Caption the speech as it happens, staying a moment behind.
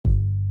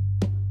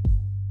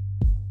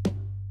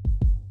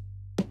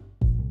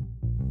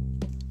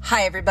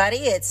Hi, everybody.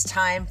 It's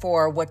time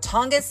for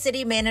Watonga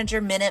City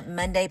Manager Minute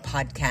Monday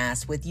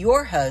podcast with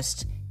your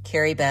host,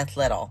 Karrie Beth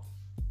Little.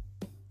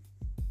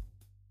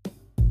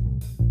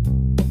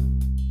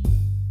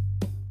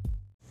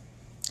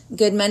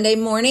 Good Monday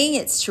morning.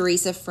 It's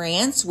Teresa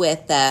France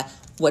with the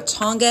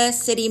Watonga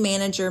City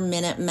Manager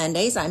Minute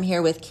Mondays. I'm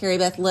here with Karrie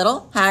Beth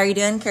Little. How are you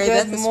doing, Karrie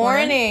Beth, this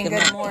morning?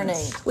 Good morning.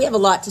 We have a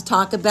lot to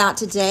talk about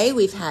today.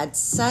 We've had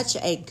such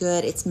a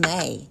good, it's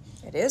May.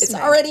 It's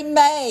May. Already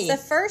May.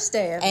 It's the first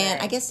day of May.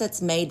 And I guess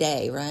that's May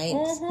Day, right?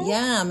 Mm-hmm.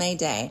 Yeah, May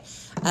Day.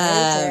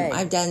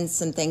 I've done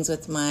some things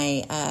with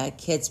my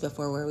kids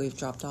before where we've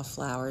dropped off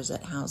flowers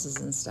at houses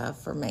and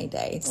stuff for May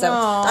Day. So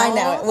Aww, I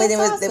know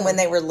awesome. when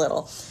they were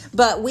little.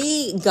 But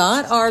we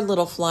got our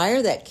little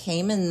flyer that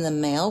came in the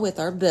mail with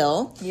our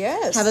bill.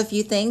 Yes. Have a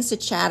few things to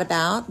chat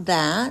about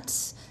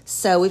that.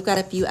 So we've got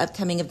a few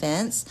upcoming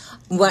events.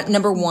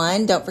 Number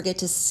one, don't forget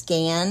to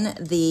scan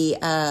the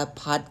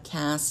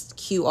podcast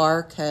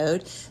QR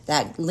code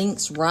that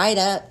links right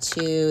up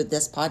to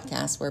this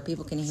podcast where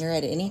people can hear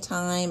it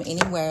anytime,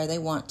 anywhere they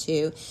want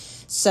to.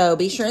 So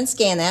be sure and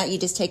scan that. You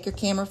just take your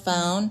camera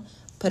phone,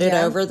 put it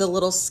over the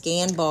little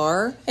scan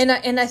bar. And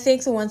I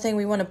think the one thing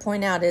we want to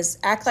point out is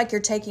act like you're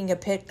taking a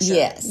picture.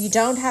 Yes. You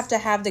don't have to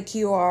have the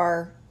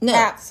QR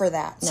app for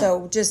that. No.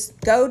 So just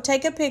go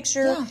take a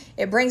picture. Yeah.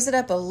 It brings it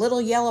up. A little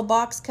yellow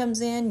box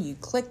comes in. You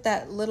click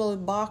that little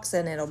box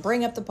and it'll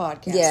bring up the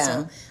podcast. Yeah.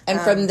 So,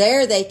 and from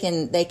there they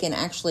can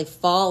actually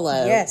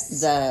follow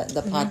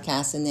the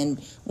podcast, and then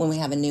when we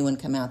have a new one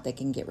come out, they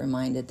can get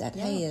reminded that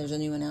hey, there's a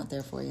new one out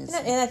there for you.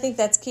 And I think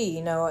that's key.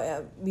 You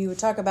know, we would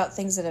talk about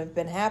things that have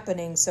been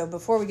happening. So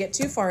before we get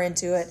too far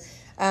into it,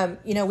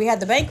 we had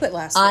the banquet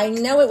last week. I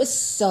know, it was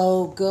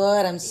so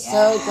good. I'm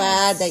so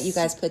glad that you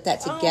guys put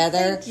that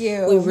together. Thank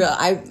you.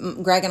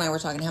 Greg and I were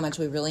talking how much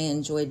we really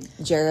enjoyed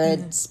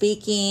Jared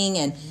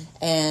speaking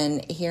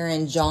and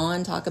hearing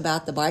John talk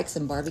about the bikes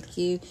and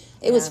barbecue.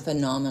 It was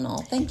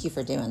phenomenal. Thank you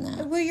for doing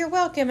that. Well, you're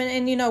welcome.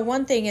 And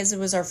one thing is, it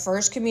was our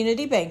first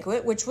community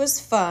banquet, which was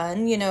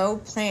fun,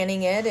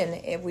 planning it.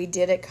 And we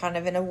did it kind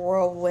of in a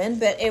whirlwind,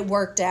 but it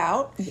worked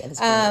out. Yeah, it was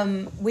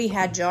great. We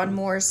had John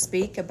Morris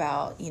speak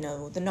about,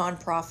 the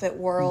nonprofit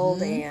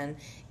world, and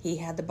he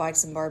had the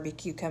bikes and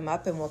barbecue come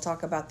up, and we'll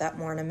talk about that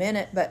more in a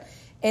minute.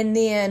 And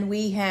then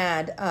we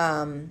had,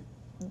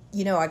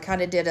 I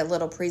kind of did a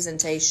little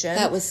presentation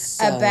that was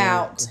so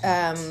about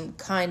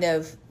kind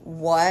of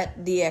what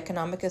the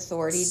Economic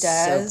Authority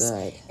does. So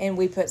good. And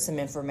we put some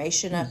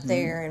information up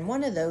there. And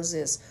one of those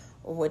is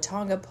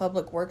Watonga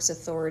Public Works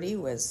Authority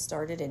was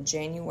started in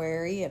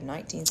January of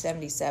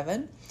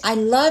 1977. I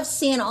love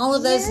seeing all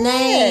of those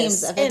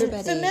names of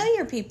everybody. And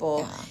familiar people.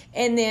 Yeah.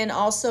 And then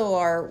also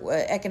our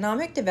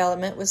economic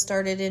development was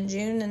started in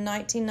June in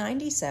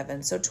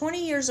 1997. So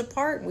 20 years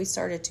apart, we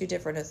started two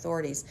different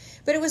authorities.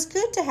 But it was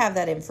good to have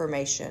that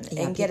information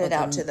and get it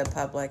out to the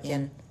public. Yeah.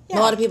 And a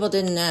lot of people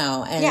didn't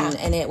know.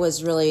 And it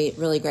was really,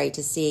 really great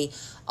to see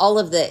all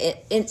of the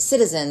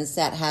citizens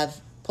that have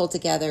pulled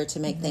together to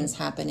make things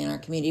happen in our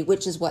community,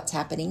 which is what's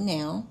happening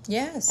now.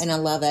 Yes. And I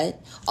love it.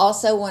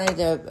 Also wanted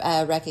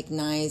to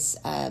recognize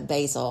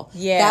Basil.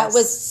 Yes. That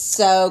was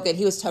so good.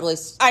 He was totally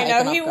I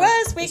know he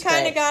was. We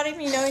kind of got him.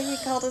 He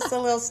called us a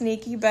little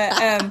sneaky,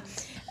 but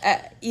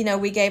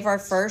we gave our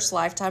first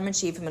Lifetime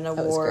Achievement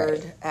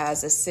Award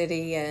as a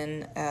city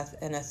and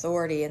an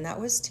authority, and that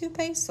was to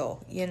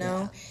Basil,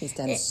 Yeah, he's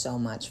done so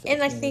much for the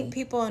community. I think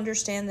people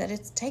understand that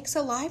it takes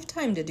a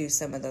lifetime to do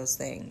some of those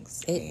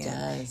things. It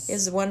does.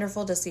 It's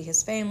wonderful to see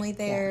his family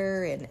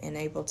there and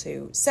able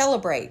to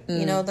celebrate.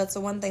 That's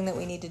the one thing that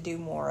we need to do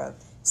more of.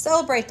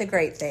 Celebrate the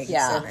great things.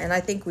 Yeah. And I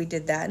think we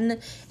did that.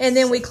 And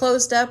then we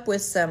closed up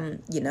with some,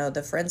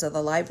 the Friends of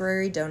the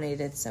Library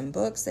donated some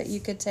books that you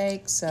could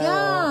take. So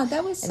yeah,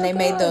 that was so And they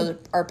made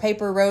our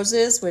paper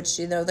roses, which,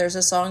 there's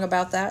a song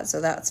about that. So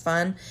that's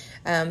fun.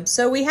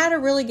 So we had a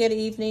really good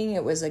evening.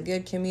 It was a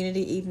good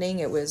community evening.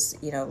 It was,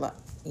 we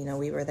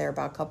were there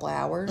about a couple of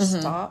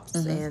hours tops,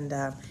 and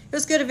it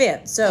was a good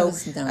event. So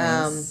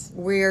nice.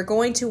 We're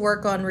going to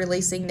work on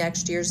releasing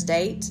next year's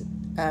date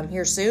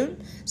here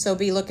soon. So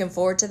be looking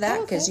forward to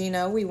that because,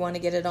 we want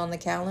to get it on the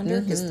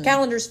calendar because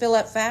calendars fill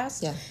up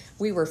fast. Yeah.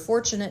 We were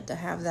fortunate to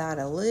have that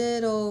a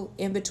little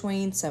in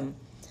between some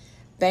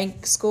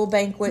school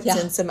banquets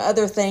and some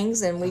other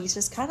things, and we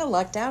just kind of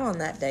lucked out on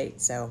that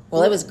date. So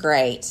it was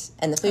great,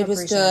 and the food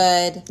was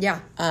good. Yeah,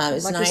 it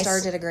was Lucky nice.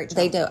 Star did a great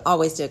job. They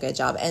always do a good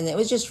job, and it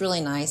was just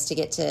really nice to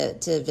get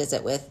to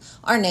visit with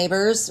our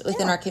neighbors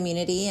within our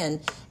community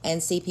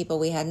and see people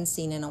we hadn't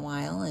seen in a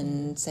while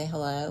and say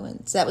hello,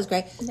 and so that was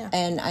great. Yeah.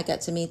 And I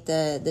got to meet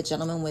the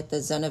gentleman with the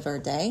Zona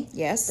Verde.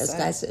 Yes, those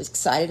guys are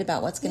excited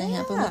about what's going to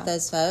happen with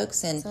those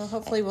folks, and so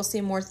hopefully we'll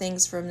see more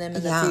things from them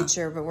in the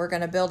future. But we're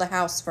going to build a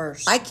house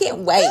first. I can't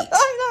wait.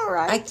 I know,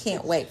 right? I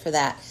can't wait for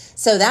that.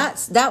 So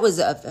that was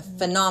a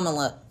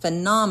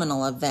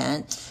phenomenal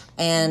event,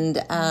 and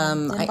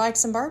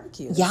bikes and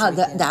barbecues. Yeah,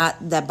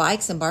 the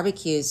bikes and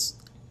barbecues.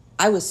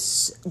 I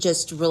was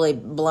just really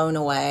blown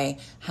away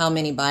how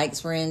many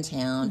bikes were in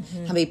town,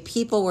 how many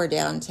people were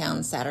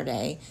downtown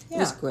Saturday. It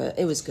was good.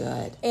 It was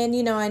good. And,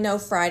 I know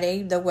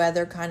Friday the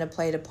weather kind of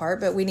played a part,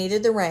 but we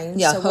needed the rain.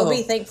 Yeah. So we'll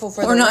be thankful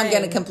for the rain. We're not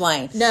going to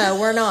complain. No,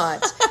 we're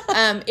not.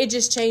 It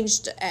just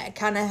changed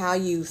kind of how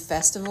you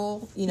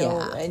festival,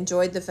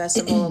 enjoyed the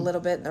festival a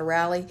little bit in the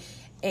rally.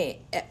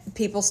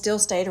 People still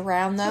stayed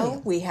around, though. Yeah.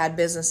 We had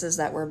businesses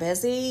that were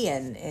busy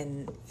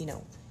and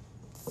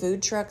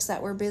food trucks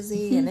that were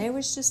busy, and it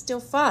was just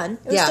still fun.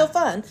 It was still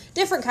fun.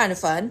 Different kind of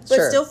fun,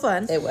 but still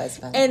fun. It was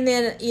fun. And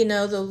then,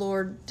 the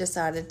Lord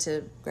decided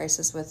to grace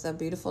us with a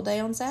beautiful day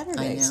on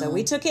Saturday. So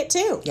we took it,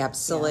 too. Yeah,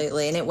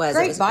 absolutely. Yeah. And it was.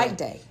 Great bike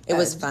day. It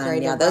was fun.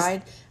 Great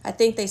ride. I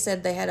think they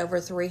said they had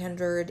over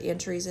 300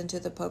 entries into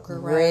the poker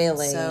ride.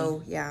 Really?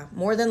 So,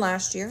 more than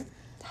last year.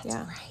 That's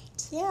right.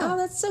 Yeah. Oh,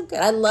 that's so good.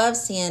 I love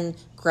seeing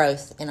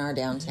growth in our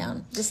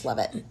downtown. Just love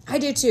it. I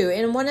do too.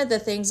 And one of the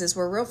things is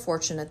we're real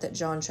fortunate that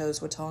John chose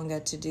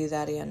Watonga to do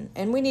that in,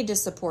 and we need to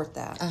support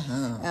that.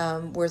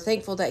 We're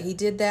thankful that he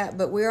did that,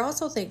 but we're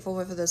also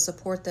thankful for the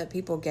support that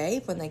people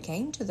gave when they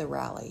came to the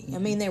rally. I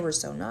mean, they were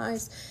so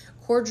nice,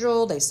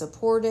 cordial, they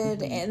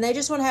supported, and they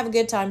just want to have a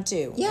good time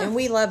too. Yeah. And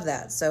we love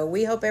that. So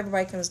we hope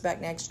everybody comes back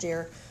next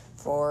year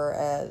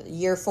for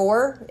year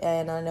 4,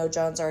 and I know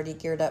John's already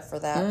geared up for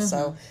that.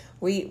 So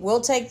we'll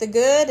take the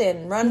good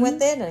and run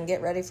with it and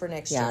get ready for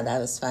next year. Yeah, that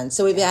was fun.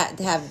 So we've got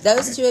to have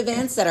those 2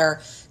 events that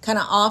are kind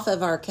of off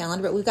of our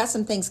calendar, but we've got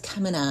some things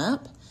coming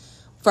up.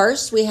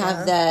 First, we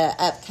have the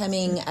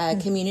upcoming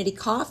community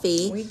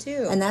coffee. We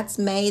do. And that's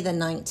May the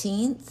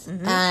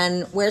 19th.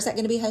 And where's that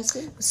going to be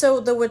hosted?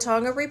 So the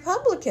Watonga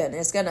Republican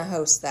is going to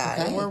host that.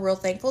 Okay. And we're real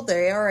thankful.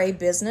 They are a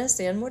business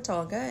in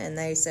Watonga, and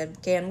they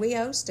said, can we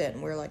host it?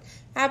 And we're like,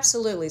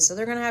 absolutely. So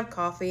they're going to have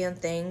coffee and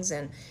things,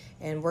 and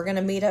we're going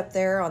to meet up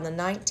there on the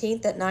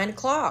 19th at 9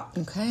 o'clock.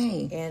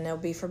 Okay. And it'll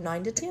be from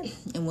 9 to 10.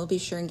 And we'll be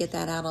sure and get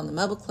that out on the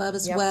Mobile Club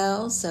as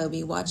well. So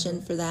be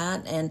watching for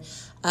that. And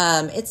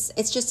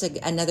it's just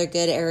another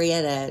good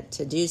area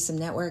to do some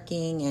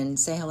networking and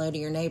say hello to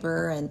your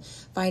neighbor and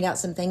find out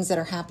some things that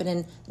are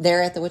happening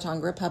there at the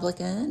Watonga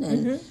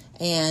Republican.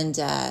 And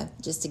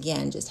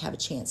just have a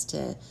chance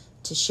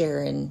to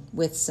share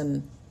with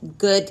some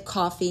good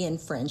coffee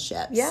and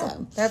friendship. Yeah,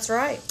 so that's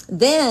right.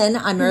 Then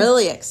I'm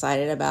really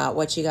excited about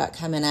what you got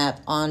coming up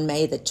on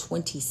May the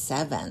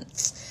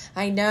 27th.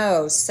 I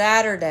know,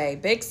 Saturday,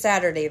 big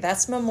Saturday.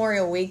 That's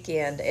Memorial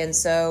Weekend. And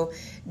so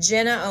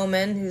Jenna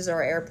Oman, who's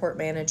our airport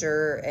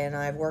manager, and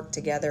I worked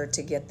together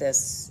to get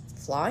this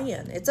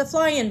fly-in. It's a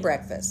fly-in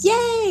breakfast.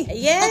 Yay!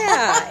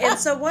 Yeah. And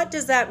so what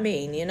does that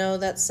mean?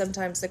 That's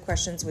sometimes the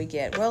questions we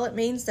get. Well, it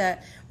means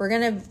that we're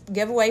going to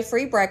give away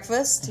free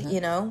breakfast,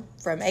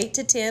 from 8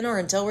 to 10 or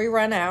until we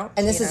run out.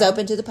 And this is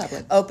open to the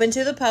public. Open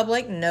to the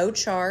public, no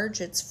charge.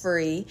 It's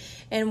free.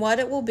 And what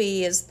it will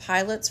be is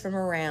pilots from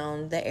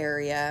around the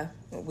area.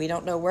 We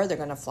don't know where they're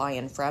going to fly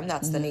in from.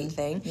 That's the neat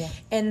thing. Yeah.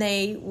 And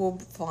they will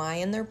fly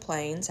in their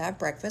planes, have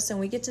breakfast,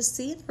 and we get to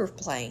see their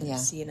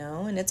planes,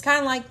 And it's kind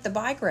of like the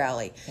bike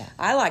rally. Yeah.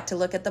 I like to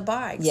look at the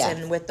bikes. Yeah.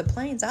 And with the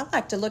planes, I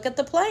like to look at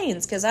the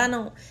planes because I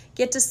don't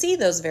get to see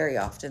those very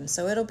often.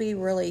 So it'll be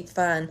really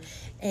fun.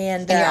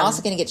 And you're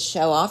also going to get to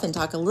show off and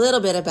talk a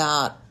little bit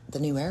about the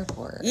new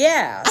airport.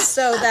 Yeah.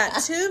 So that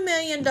 $2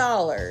 million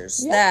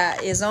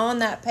that is on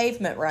that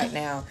pavement right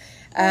now,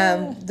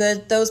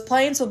 those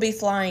planes will be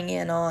flying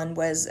in on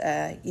was,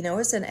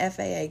 it's an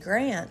FAA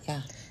grant.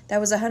 Yeah. That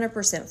was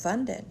 100%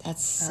 funded.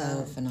 That's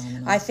so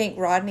phenomenal. I think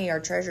Rodney, our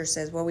treasurer,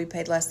 says, well, we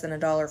paid less than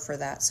 $1 for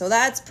that. So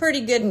that's a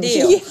pretty good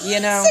deal, It's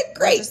a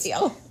great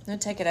deal. I'll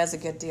take it as a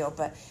good deal.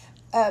 But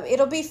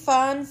it'll be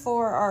fun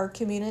for our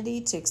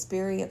community to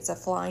experience a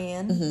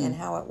fly-in and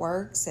how it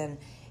works and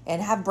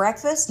have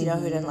breakfast. Who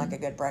didn't like a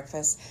good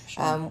breakfast?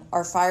 Sure.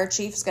 Our fire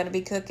chief's going to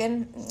be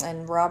cooking.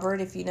 And Robert,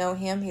 if you know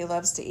him, he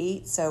loves to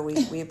eat. So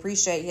we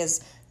appreciate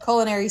his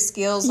culinary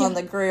skills on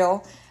the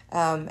grill.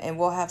 And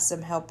we'll have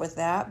some help with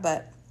that.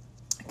 But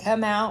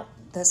come out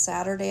the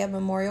Saturday of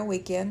Memorial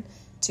Weekend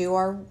to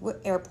our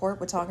airport,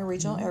 Watonga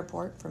Regional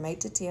Airport, from 8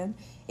 to 10.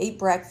 Eat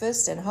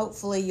breakfast, and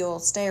hopefully you'll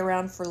stay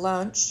around for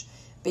lunch,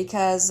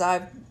 because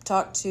I've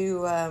talked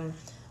to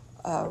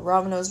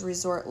Romano's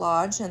Resort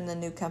Lodge and the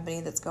new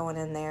company that's going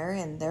in there,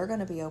 and they're going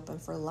to be open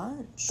for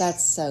lunch.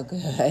 That's so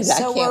good.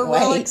 So we're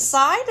real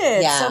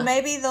excited. Yeah. So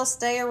maybe they'll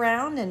stay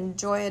around and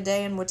enjoy a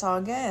day in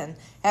Watonga and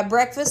have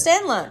breakfast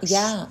and lunch.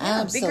 Yeah,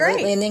 absolutely. Be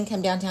great. And then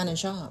come downtown and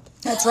shop.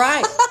 That's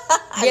right.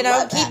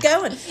 Keep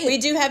going. We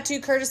do have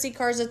 2 courtesy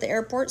cars at the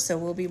airport, so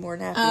we'll be more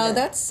than happy. Oh,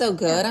 that's so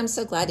good. Yeah. I'm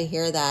so glad to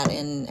hear that,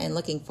 and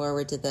looking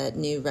forward to the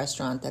new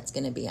restaurant that's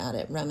going to be out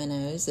at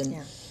Romano's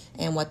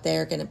and what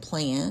they're going to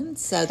plan.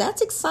 So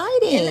that's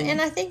exciting.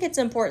 And I think it's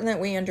important that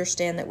we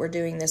understand that we're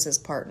doing this as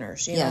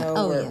partners.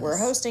 We're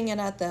hosting it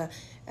at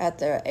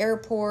the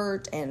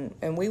airport,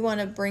 and we want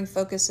to bring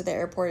focus to the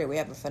airport. We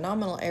have a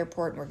phenomenal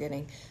airport, and we're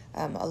getting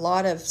a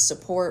lot of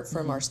support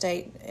from our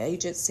state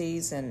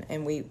agencies,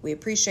 and we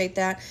appreciate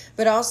that.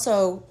 But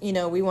also,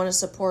 we want to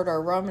support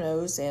our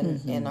Romano's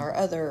and our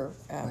other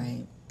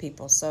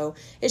people. So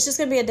it's just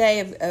going to be a day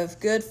of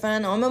good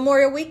fun on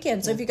Memorial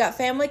Weekend. So if you got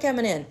family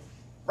coming in,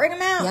 bring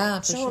them out. Yeah,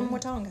 for Show sure. them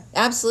Watonga.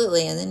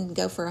 Absolutely, and then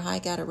go for a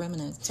hike out at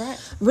Remino's. That's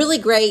right. Really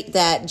great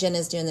that Jen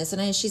is doing this,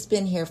 and I know she's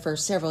been here for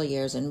several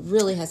years and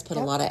really has put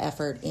a lot of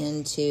effort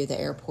into the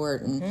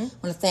airport. And I want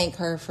to thank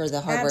her for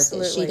the hard work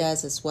that she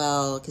does as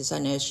well, because I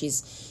know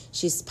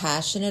she's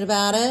passionate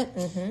about it,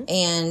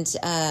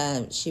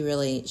 and she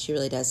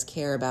really does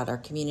care about our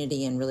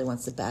community and really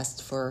wants the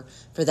best for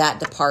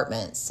that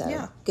department.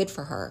 So good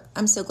for her.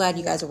 I'm so glad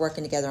you guys are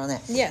working together on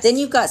that. Yes. Then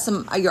you've got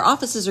your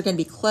offices are going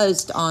to be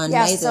closed on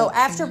May the... So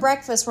after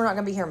breakfast, we're not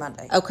going to be here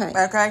Monday. Okay.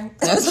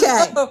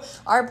 So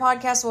our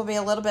podcast will be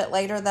a little bit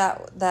later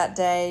that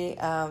day.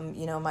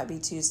 It might be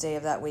Tuesday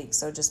of that week,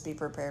 so just be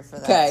prepared for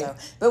that. Okay. So,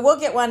 but we'll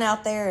get one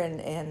out there,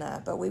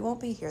 and but we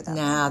won't be here that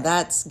Monday.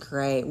 That's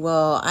great.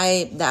 Well,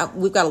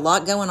 we've got a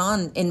lot going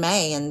on in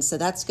May, and so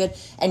that's good.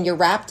 And you're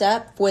wrapped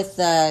up with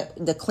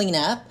the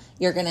cleanup.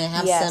 You're going to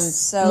have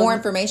some more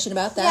information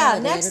about that. Yeah,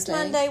 next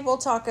Monday we'll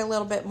talk a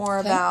little bit more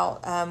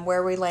about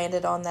where we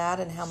landed on that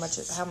and how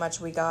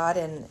much we got,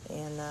 and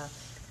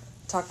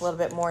talk a little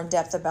bit more in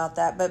depth about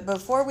that. But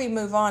before we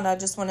move on, I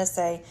just want to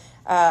say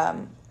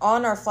on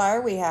our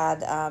flyer we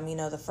had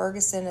the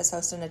Ferguson is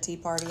hosting a tea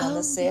party on the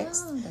 6th.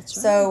 Yeah, that's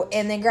right. So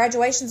and then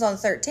graduation's on the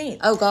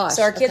 13th. Oh gosh.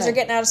 So our kids are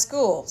getting out of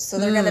school, so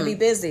they're going to be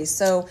busy.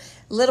 So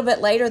a little bit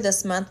later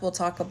this month we'll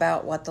talk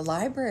about what the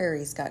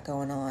library's got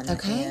going on.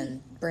 Okay.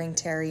 And bring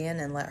Terry in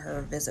and let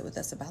her visit with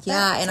us about that.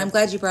 Yeah, and I'm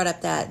glad you brought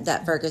up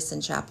that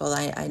Ferguson Chapel.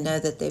 I know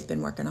that they've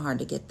been working hard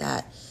to get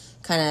that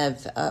kind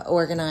of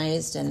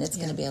organized, and it's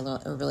going to be a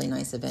really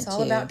nice event, It's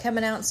all about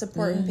coming out and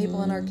supporting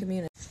people in our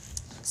community.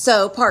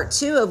 So part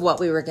 2 of what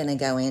we were going to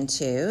go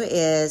into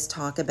is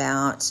talk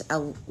about a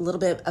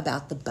little bit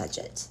about the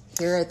budget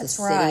here at the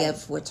City of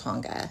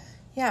Watonga.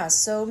 Yeah,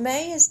 so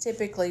May is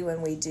typically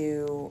when we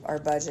do our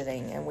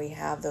budgeting, and we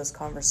have those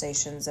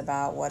conversations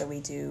about what do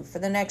we do for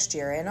the next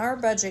year. And our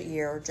budget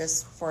year,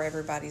 just for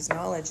everybody's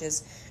knowledge,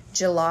 is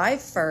July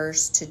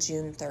 1st to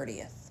June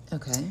 30th.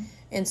 Okay.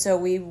 And so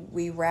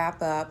we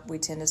wrap up, we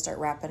tend to start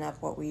wrapping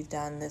up what we've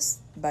done this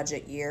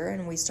budget year,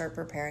 and we start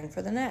preparing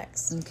for the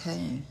next.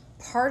 Okay.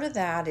 Part of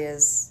that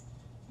is,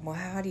 well,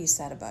 how do you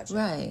set a budget?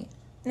 Right.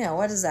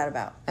 What is that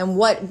about? And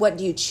what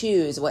do you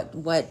choose? What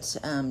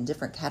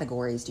different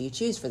categories do you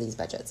choose for these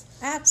budgets?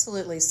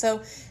 Absolutely.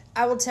 So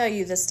I will tell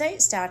you, the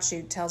state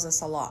statute tells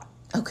us a lot.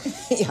 Okay.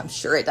 Yeah, I'm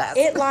sure it does.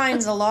 It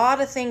lines a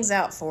lot of things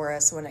out for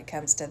us when it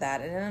comes to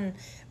that. And then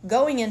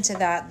going into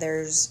that,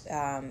 there's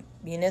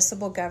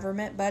municipal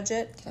government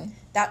budget. Okay.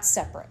 That's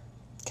separate.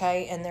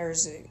 Okay. And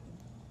there's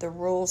the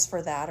rules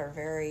for that are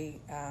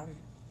very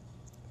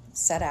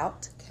set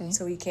out. Okay.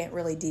 So you can't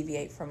really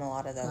deviate from a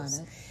lot of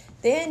those.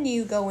 Then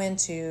you go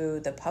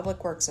into the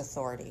Public Works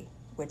Authority,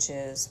 which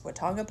is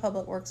Watonga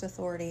Public Works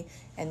Authority,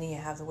 and then you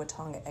have the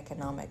Watonga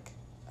Economic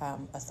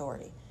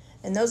Authority.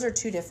 And those are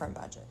 2 different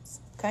budgets,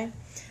 okay?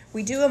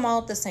 We do them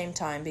all at the same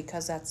time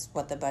because that's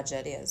what the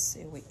budget is,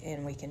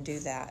 and we can do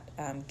that,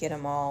 get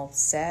them all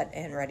set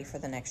and ready for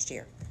the next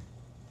year.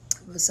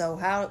 So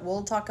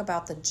we'll talk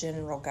about the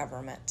general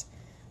government,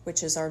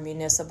 which is our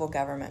municipal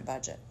government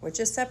budget, which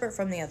is separate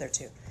from the other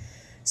 2.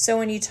 So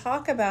when you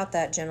talk about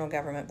that general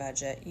government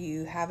budget,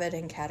 you have it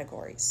in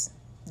categories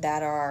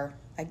that are,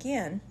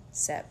 again,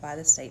 set by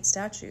the state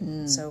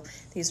statute. So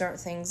these aren't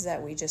things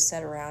that we just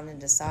sat around and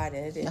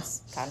decided.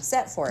 It's kind of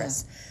set for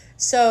us.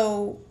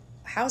 So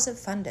how's it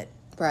funded?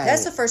 Right.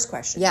 That's the first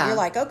question. Yeah. You're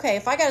like, okay,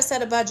 if I got to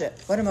set a budget,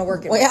 what am I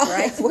working with,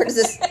 right? Where does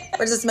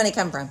this money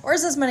come from? Where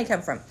does this money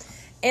come from?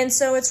 And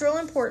so it's real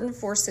important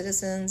for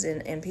citizens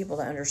and people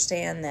to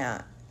understand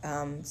that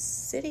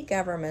city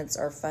governments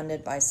are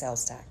funded by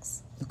sales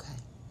tax. Okay.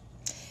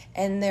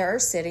 And there are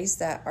cities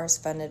that are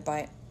funded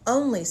by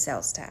only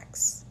sales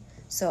tax.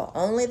 So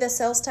only the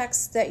sales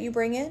tax that you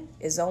bring in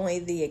is only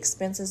the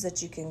expenses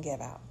that you can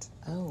give out.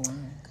 Oh, wow.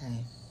 Okay.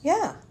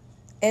 Yeah.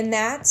 And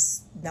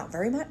that's not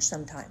very much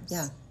sometimes.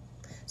 Yeah.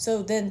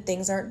 So then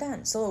things aren't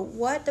done. So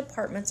what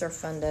departments are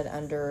funded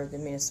under the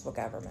municipal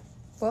government?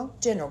 Well,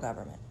 general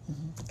government.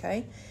 Mm-hmm.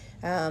 Okay.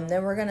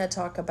 Then we're going to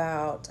talk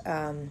about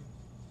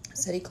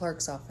city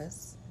clerk's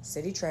office,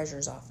 city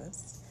treasurer's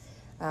office.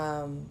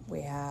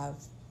 We have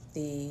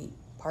the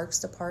parks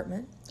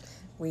department.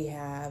 We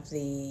have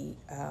the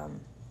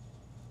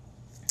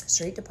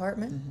street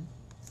department. Mm-hmm.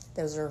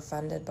 Those are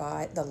funded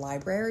by, the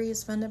library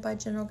is funded by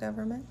general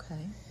government.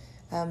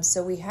 Okay.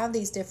 So we have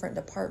these different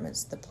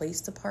departments, the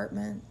police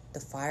department, the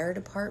fire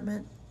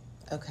department.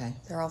 Okay.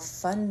 They're all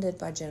funded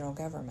by general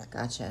government.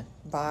 Gotcha.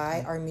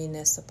 By our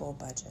municipal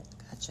budget.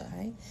 Gotcha.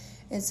 Okay?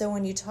 And so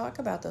when you talk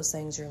about those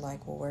things, you're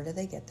like, well, where do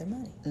they get their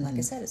money? Mm-hmm. Like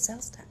I said, it's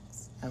sales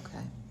tax.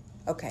 Okay.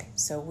 Okay,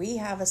 so we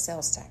have a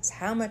sales tax.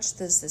 How much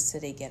does the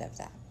city get of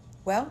that?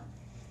 Well,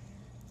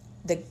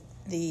 and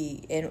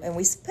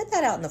we put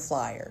that out in the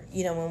flyer.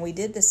 You know, when we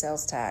did the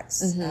sales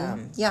tax,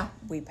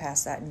 mm-hmm. We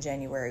passed that in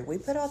January. We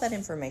put all that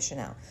information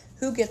out.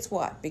 Who gets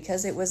what?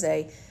 Because it was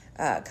a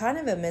kind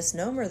of a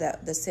misnomer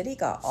that the city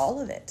got all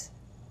of it,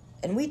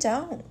 and we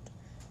don't.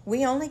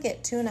 We only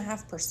get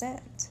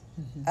 2.5%.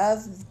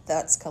 of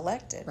that's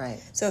collected.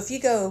 Right. So if you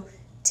go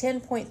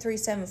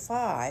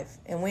 10.375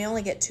 and we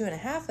only get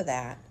 2.5 of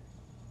that,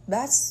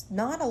 that's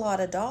not a lot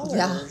of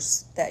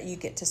dollars that you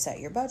get to set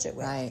your budget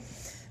with. Right.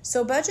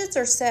 So budgets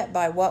are set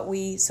by what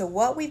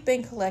we've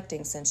been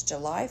collecting since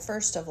July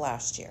 1st of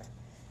last year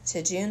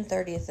to June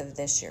 30th of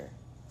this year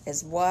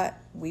is what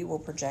we will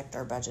project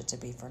our budget to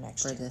be for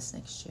next year. For this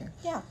next year.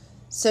 Yeah.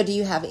 So do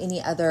you have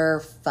any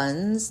other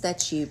funds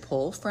that you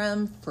pull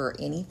from for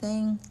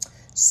anything?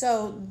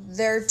 So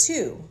there are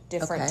two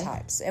different Okay.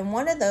 types. And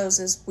one of those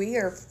is we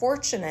are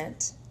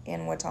fortunate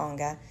in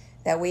Watonga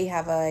that we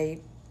have a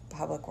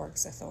Public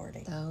Works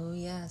Authority. Oh,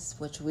 yes,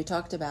 which we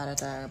talked about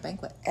at our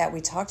banquet. We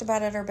talked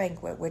about at our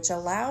banquet, which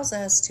allows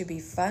us to be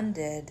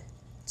funded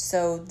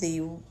so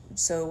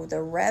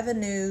the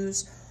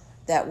revenues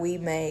that we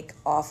make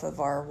off of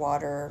our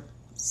water,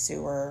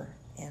 sewer,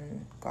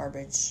 and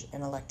garbage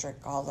and electric,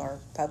 all our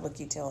public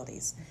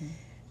utilities,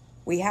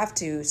 we have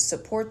to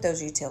support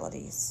those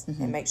utilities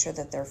and make sure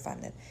that they're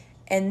funded.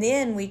 And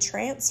then we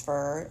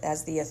transfer,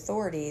 as the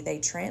authority, they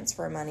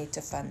transfer money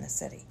to fund the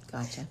city.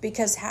 Gotcha.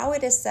 Because how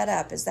it is set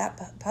up is that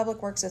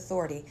Public Works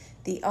Authority,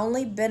 the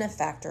only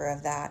benefactor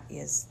of that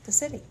is the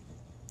city.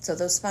 So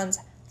those funds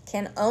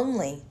can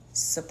only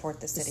support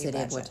the city City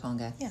budget. of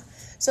Watonga. Yeah.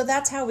 So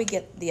that's how we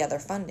get the other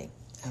funding.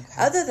 Okay.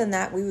 Other than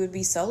that, we would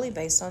be solely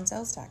based on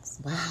sales tax.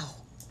 Wow.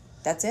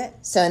 That's it.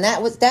 So, and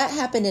that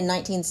happened in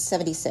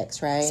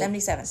 1976, right?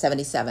 77.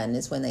 77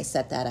 is when they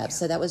set that up. Yeah.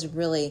 So that was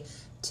really,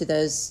 to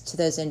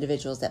those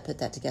individuals that put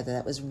that together,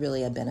 that was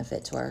really a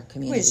benefit to our It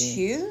community. was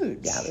huge.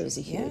 Yeah, it was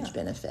a huge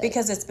benefit.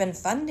 Because it's been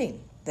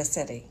funding the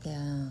city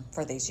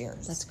for these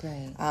years. That's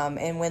great.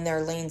 And when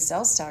they're lean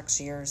sales tax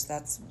years,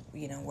 that's,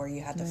 where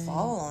you had to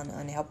fall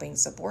on helping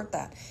support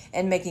that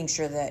and making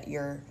sure that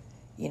your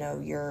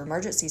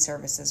emergency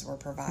services were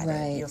provided,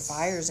 Right. your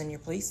fires and your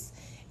police,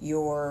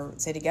 your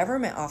city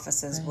government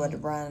offices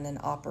would run and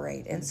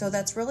operate. And so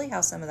that's really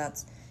how some of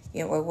that's,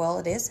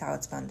 it is how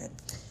it's funded.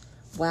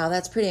 Wow,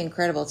 that's pretty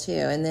incredible too.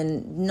 And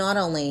then not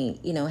only,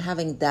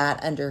 having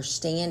that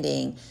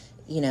understanding,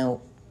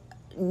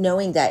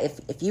 knowing that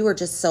if you were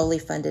just solely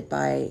funded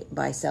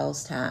by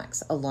sales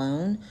tax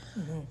alone,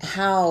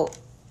 how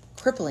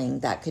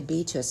crippling that could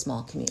be to a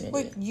small community.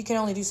 Well, you can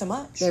only do so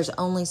much. There's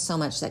only so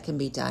much that can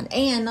be done.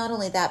 And not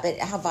only that, but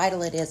how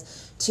vital it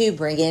is to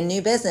bring in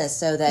new business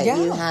so that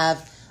you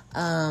have,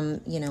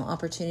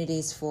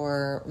 opportunities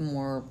for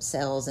more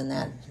sales in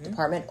that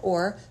department,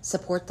 or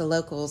support the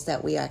locals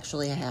that we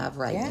actually have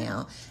right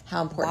now.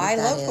 How important Buy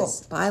that local.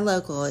 is. Buy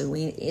local.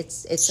 It's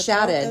Support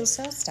shouted. those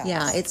sales tax.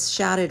 Yeah, it's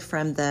shouted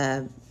from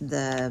the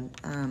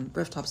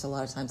rooftops a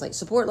lot of times, like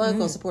support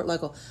local, support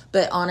local.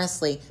 But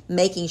honestly,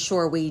 making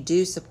sure we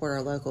do support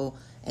our local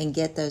and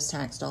get those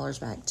tax dollars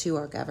back to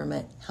our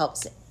government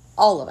helps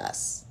all of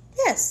us.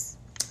 Yes.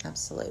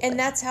 Absolutely. And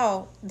that's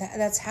how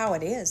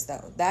it is,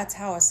 though. That's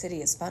how a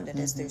city is funded,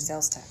 is through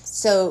sales tax.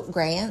 So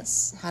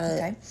grants, how to...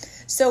 Okay.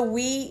 So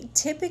we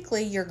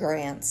typically, your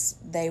grants,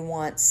 they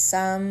want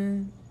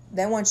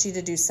you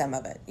to do some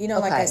of it.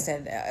 Like I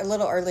said a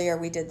little earlier,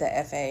 we did the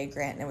FAA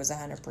grant and it was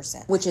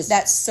 100%.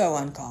 That's so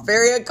uncommon.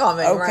 Very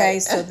uncommon, okay,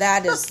 right? So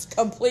that is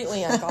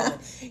completely uncommon.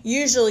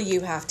 Usually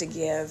you have to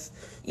give,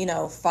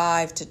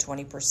 5 to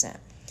 20%.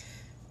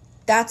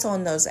 That's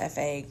on those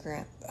FAA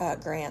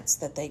grants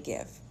that they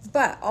give.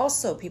 But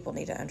also people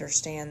need to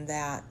understand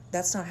that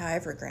that's not how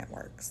every grant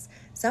works.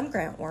 Some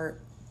grant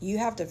work, you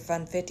have to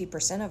fund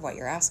 50% of what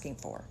you're asking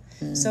for.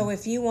 So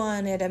if you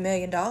wanted $1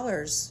 million,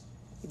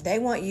 they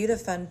want you to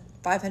fund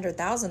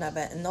 500,000 of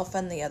it, and they'll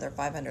fund the other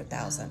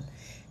 500,000.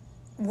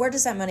 Where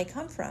does that money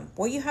come from?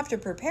 Well, you have to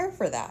prepare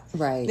for that.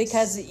 Right.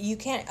 Because you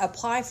can't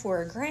apply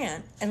for a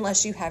grant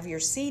unless you have your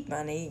seed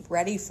money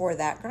ready for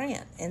that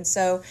grant. And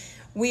so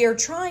we are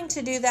trying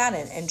to do that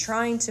and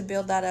trying to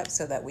build that up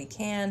so that we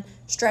can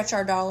stretch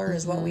our dollar,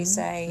 is what we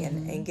say,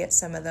 and get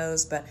some of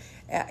those. But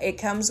it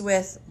comes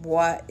with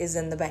what is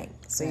in the bank.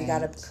 So you got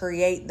to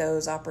create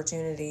those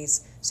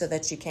opportunities so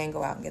that you can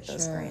go out and get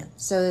those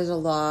grants. So there's a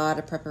lot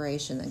of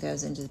preparation that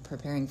goes into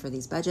preparing for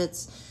these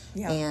budgets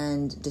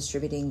and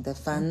distributing the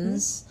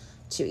funds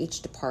to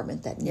each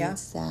department that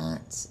needs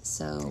that.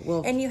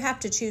 So and you have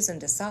to choose and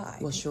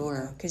decide. Well,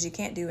 sure. Because you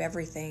can't do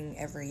everything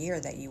every year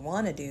that you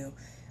want to do.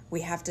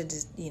 We have to,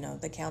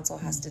 the council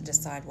has to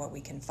decide what we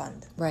can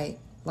fund. Right.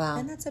 Wow.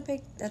 And that's a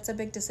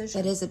big decision.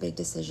 It is a big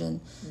decision.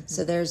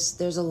 So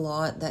there's a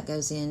lot that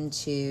goes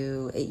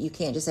into it. You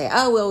can't just say,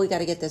 oh, well, we got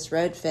to get this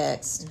road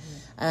fixed.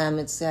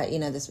 It's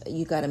this.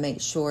 You got to make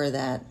sure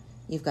that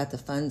you've got the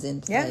funds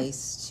in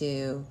place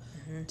to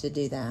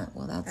do that.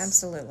 Well,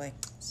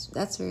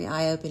 that's very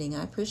eye-opening.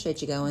 I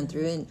appreciate you going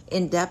through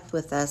in depth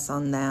with us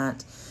on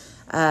that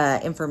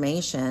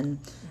information.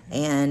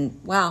 And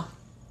wow,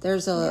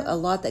 there's a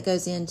lot that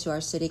goes into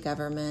our city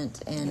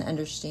government and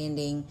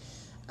understanding,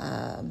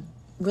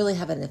 really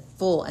having a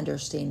full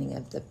understanding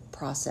of the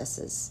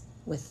processes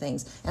with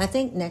things. And I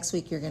think next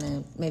week you're going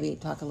to maybe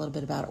talk a little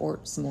bit about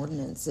some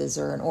ordinances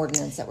or an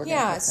ordinance that we're going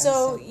to Yeah,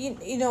 so,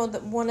 you know,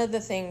 one of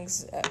the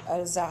things I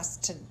was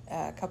asked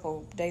a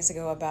couple days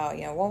ago about,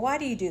 you know, well, why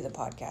do you do the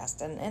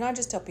podcast? And I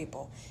just tell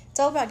people, it's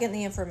all about getting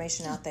the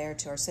information out there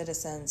to our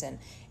citizens. And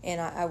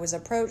I was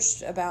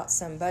approached about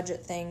some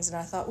budget things, and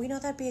I thought, well, you know,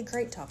 that'd be a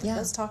great topic. Yeah.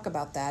 Let's talk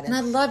about that. And I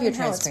love your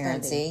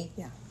transparency.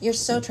 Yeah. You're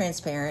so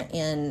transparent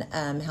in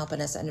helping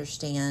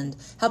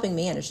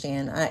me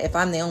understand. If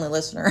I'm the only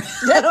listener,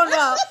 I don't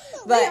know,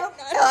 but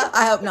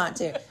I hope not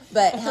too.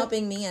 But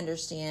helping me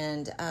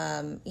understand,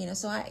 you know,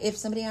 so if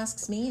somebody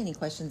asks me any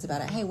questions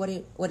about it, hey, what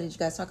did you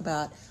guys talk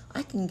about?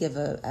 I can give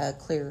a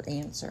clear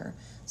answer.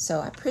 So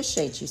I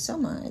appreciate you so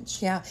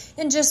much. Yeah,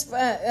 and just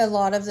a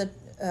lot of the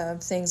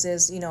things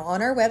is, you know,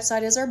 on our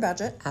website is our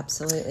budget.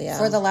 Absolutely, yeah.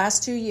 For the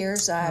last 2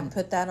 years, I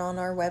put that on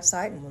our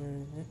website,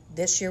 and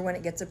this year when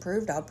it gets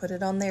approved, I'll put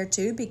it on there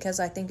too, because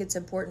I think it's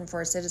important for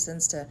our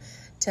citizens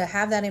to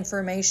have that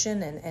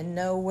information and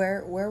know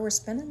where we're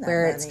spending that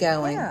where money. It's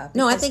going. Yeah,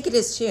 no, I think it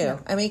is too. Yeah,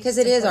 I mean, because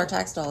it is our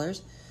tax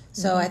dollars.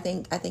 So I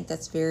think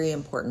that's very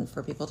important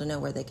for people to know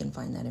where they can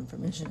find that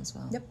information as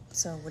well. Yep.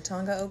 So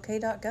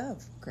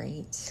WatongaOK.gov.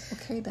 Great.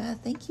 Well, Karrie Beth,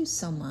 thank you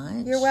so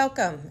much. You're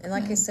welcome. And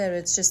like I said,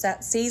 it's just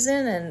that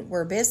season, and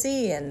we're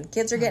busy, and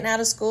kids are getting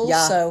out of school.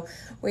 Yeah. So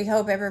we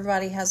hope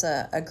everybody has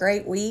a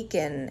great week,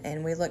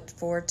 and we look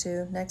forward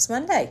to next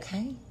Monday.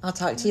 Okay. I'll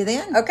talk to you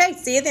then. Okay.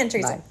 See you then,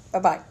 Teresa. Bye.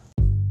 Bye-bye.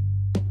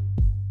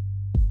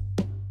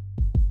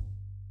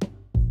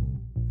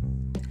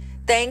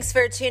 Thanks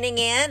for tuning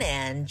in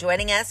and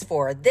joining us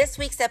for this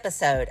week's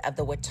episode of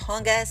the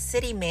Watonga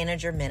City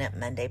Manager Minute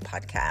Monday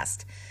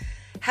podcast.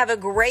 Have a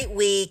great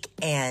week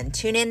and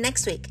tune in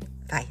next week.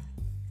 Bye.